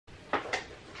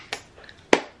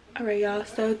Alright y'all,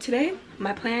 so today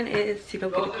my plan is to go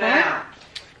get a car.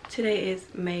 Today is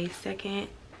May 2nd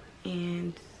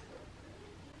and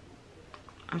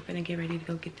I'm finna get ready to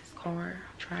go get this car.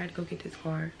 Try to go get this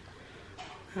car.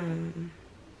 And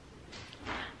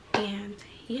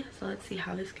yeah, so let's see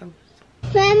how this goes.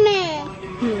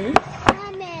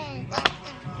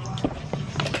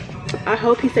 I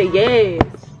hope he say yes.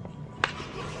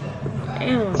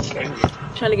 Damn.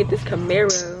 I'm trying to get this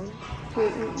Camaro.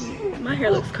 My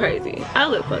hair looks crazy. I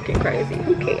look fucking crazy.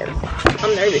 Who cares?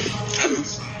 I'm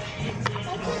nervous.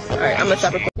 Alright, I'm gonna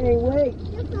stop recording. Hey, wait.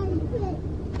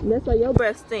 That's why your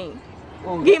breath stink.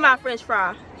 Give my french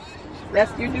fry.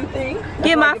 That's your new thing?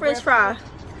 Give my french fry.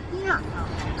 Yeah.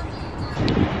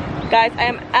 Guys, I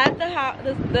am at the house,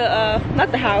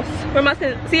 not the house. Where am I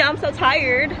sitting? See, I'm so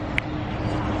tired.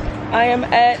 I am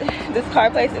at this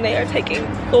car place and they are taking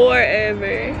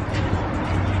forever.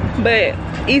 But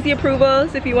easy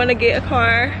approvals if you want to get a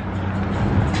car.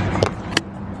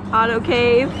 Auto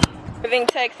Cave. Living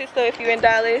Texas, so if you're in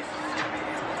Dallas.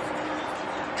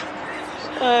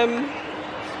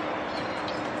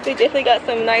 They definitely got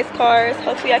some nice cars.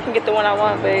 Hopefully I can get the one I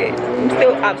want, but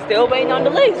I'm still waiting on the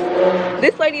list.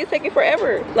 This lady is taking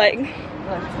forever. Like,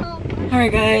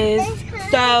 alright guys,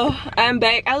 so I'm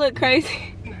back. I look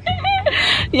crazy.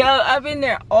 Yo, I've been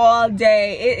there all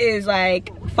day. It is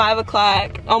like 5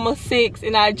 o'clock, almost 6,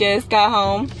 and I just got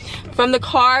home from the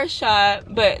car shop.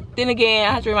 But then again,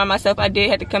 I have to remind myself I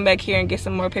did have to come back here and get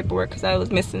some more paperwork because I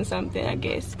was missing something, I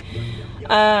guess.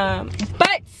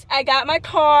 But I got my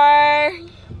car.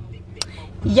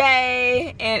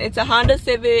 Yay. And it's a Honda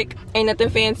Civic. Ain't nothing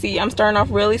fancy. I'm starting off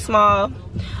really small.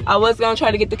 I was gonna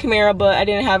try to get the Camaro, but I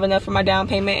didn't have enough for my down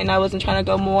payment and I wasn't trying to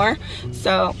go more,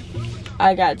 so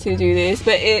I got to do this.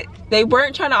 But they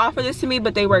weren't trying to offer this to me,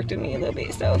 but they worked with me a little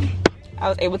bit, so I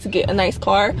was able to get a nice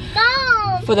car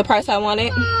for the price I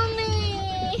wanted.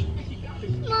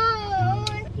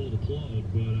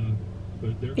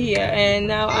 Yeah, and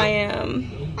now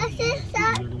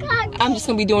I'm just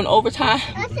gonna be doing overtime.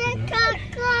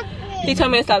 He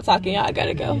told me to stop talking. Y'all, I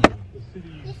gotta go.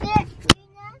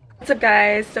 What's up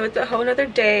guys? So it's a whole nother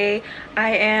day.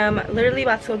 I am literally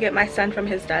about to go get my son from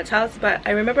his dad's house, but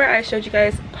I remember I showed you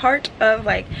guys part of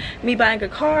like me buying a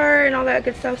car and all that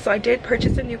good stuff. So I did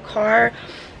purchase a new car.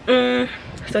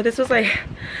 So this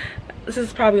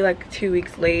is probably like 2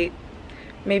 weeks late,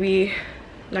 maybe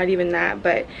not even that,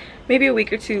 but maybe a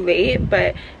week or two late,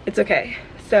 but it's okay.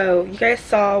 So you guys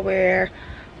saw where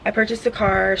I purchased the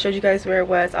car, showed you guys where it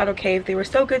was, Auto Cave. They were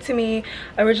so good to me.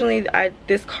 Originally,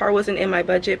 this car wasn't in my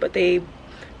budget, but they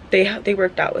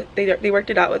worked it out with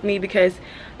me because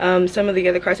some of the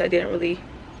other cars I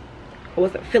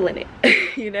wasn't feeling it,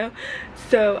 you know.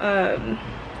 So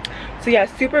yeah,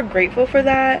 super grateful for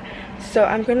that. So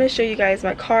I'm gonna show you guys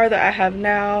my car that I have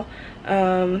now,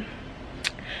 and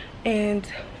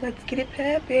let's get it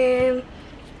poppin'.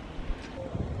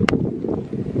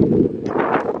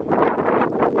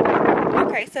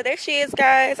 Okay, so there she is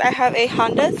guys. I have a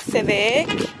Honda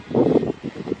Civic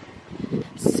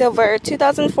Silver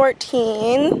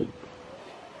 2014.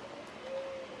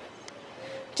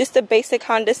 Just a basic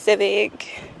Honda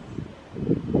Civic.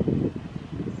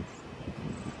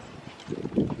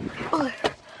 Oh.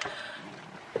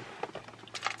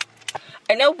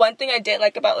 I know one thing I did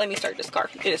like about, let me start this car,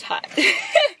 it is hot.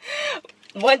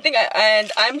 One thing, and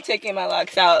I'm taking my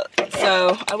locks out,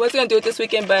 so I was gonna do it this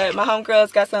weekend, but my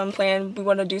homegirls got something planned. We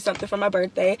want to do something for my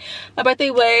birthday. My birthday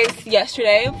was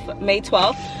yesterday, May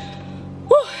 12th.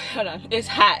 Whew, hold on, it's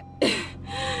hot.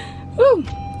 Whew.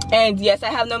 And yes,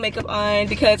 I have no makeup on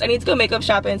because I need to go makeup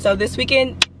shopping. So this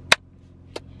weekend,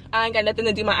 I ain't got nothing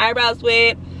to do my eyebrows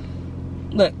with.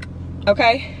 Look,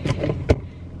 okay.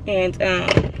 And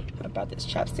I brought this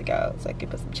chapstick out so I can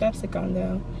put some chapstick on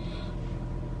though.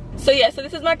 So yeah, so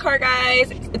this is my car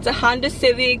guys. It's a Honda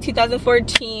Civic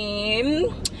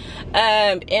 2014.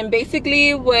 And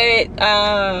basically what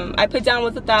I put down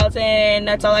was $1,000.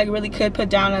 That's all I really could put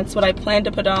down. That's what I planned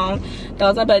to put on. That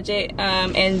was my budget.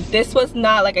 And this was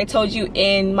not, like I told you,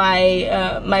 in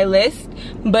my my list,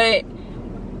 but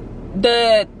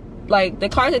the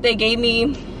cars that they gave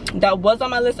me that was on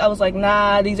my list, I was like,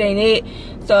 nah, these ain't it.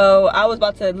 So I was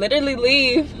about to literally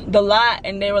leave the lot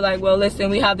and they were like, well listen,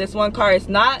 we have this one car, it's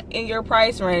not in your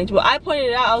price range. Well, I pointed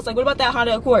it out. I was like, what about that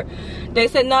Honda Accord? They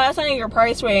said no, that's not in your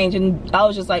price range. And I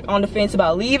was just like on the fence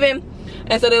about leaving.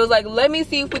 And so they was like, let me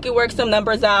see if we can work some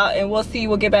numbers out and we'll see,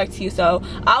 we'll get back to you. So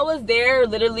I was there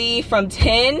literally from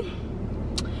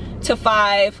 10 to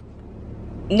 5.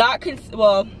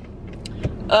 Well,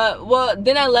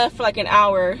 then I left for like an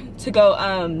hour to go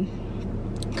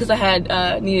because I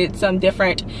had needed some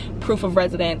different proof of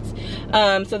residence.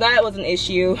 So that was an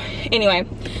issue. Anyway,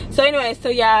 so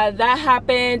yeah, that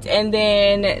happened, and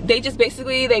then they just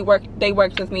basically they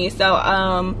worked with me. So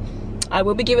I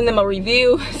will be giving them a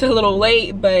review. It's a little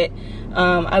late, but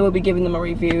I will be giving them a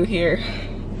review here.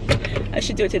 I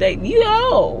should do it today.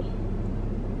 Yo,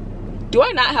 do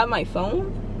I not have my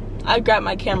phone? I grabbed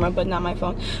my camera but not my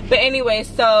phone. But anyway,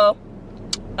 so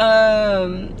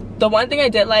the one thing I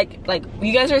did like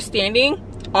you guys are standing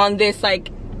on this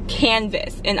like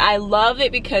canvas, and I love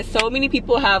it because so many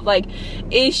people have like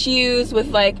issues with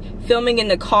like filming in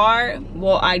the car.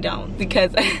 Well, I don't,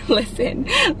 because listen,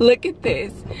 look at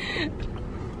this.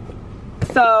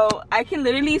 So I can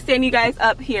literally stand you guys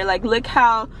up here, like look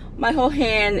how my whole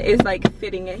hand is like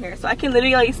fitting in here. So I can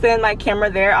literally like stand my camera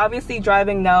there. Obviously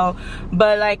driving, no,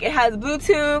 but like it has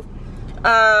Bluetooth,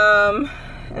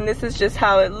 and this is just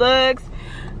how it looks.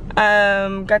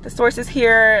 Got the sources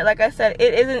here. Like I said,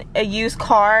 it isn't a used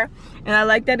car, and I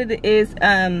like that it is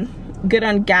good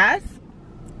on gas.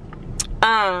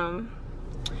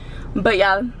 But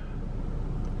yeah,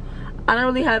 I don't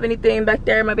really have anything back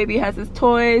there. My baby has his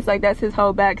toys, like that's his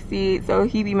whole back seat, so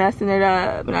he be messing it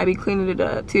up and I be cleaning it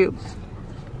up too.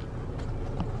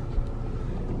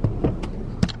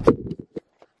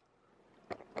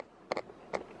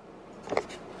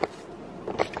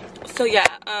 So yeah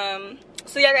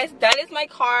guys, that is my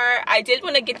car. I did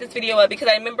want to get this video up because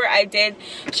I remember I did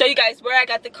show you guys where I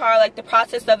got the car, like the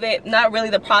process of it. Not really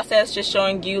the process, just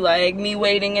showing you like me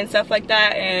waiting and stuff like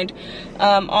that, and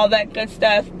all that good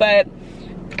stuff. But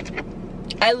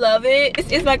I love it.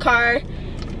 This is my car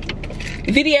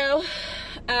video.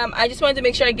 I just wanted to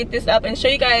make sure I get this up and show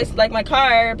you guys like my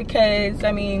car, because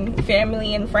I mean,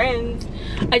 family and friends.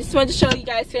 I just wanted to show you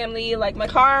guys, family, like my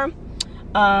car.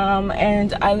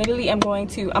 And I literally am I'm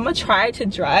gonna try to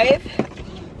drive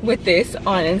with this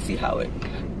on and see how it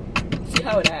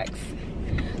acts.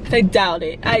 I doubt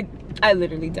it. I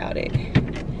literally doubt it.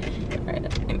 All right,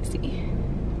 let me see.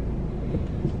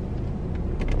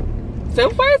 So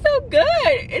far so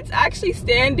good. It's actually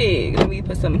standing. Let me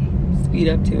put some speed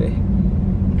up to it.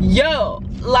 Yo,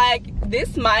 like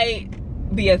this might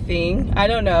be a thing. I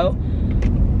don't know.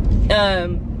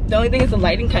 The only thing is the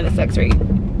lighting kind of sucks, right?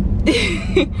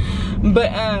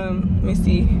 But let me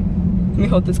see. Let me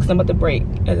hold this because I'm about to brake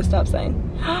at the stop sign.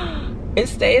 It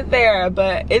stayed there,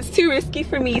 but it's too risky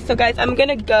for me. So guys, I'm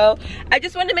gonna go. I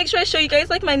just wanted to make sure I show you guys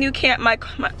like my new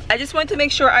I just wanted to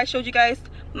make sure I showed you guys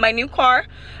my new car,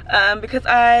 because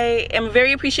I am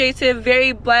very appreciative,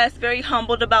 very blessed, very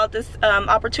humbled about this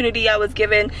opportunity I was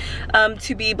given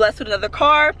to be blessed with another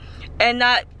car, and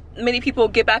not many people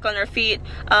get back on their feet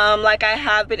like I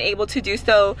have been able to do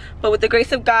so. But with the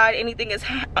grace of God, anything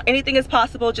is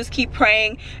possible. Just keep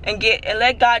praying and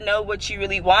let God know what you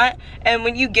really want, and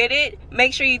when you get it,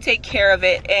 make sure you take care of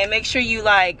it, and make sure you,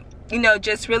 like, you know,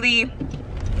 just really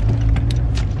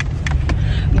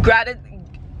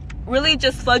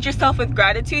just flood yourself with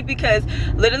gratitude, because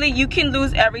literally you can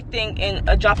lose everything in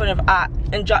a drop of an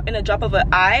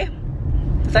eye.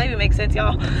 Does that even make sense,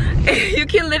 y'all? You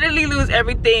can literally lose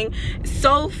everything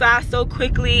so fast, so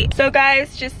quickly. So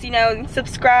guys, just, you know,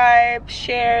 subscribe,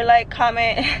 share, like,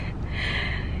 comment,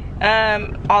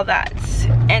 all that,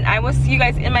 and I will see you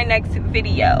guys in my next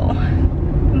video.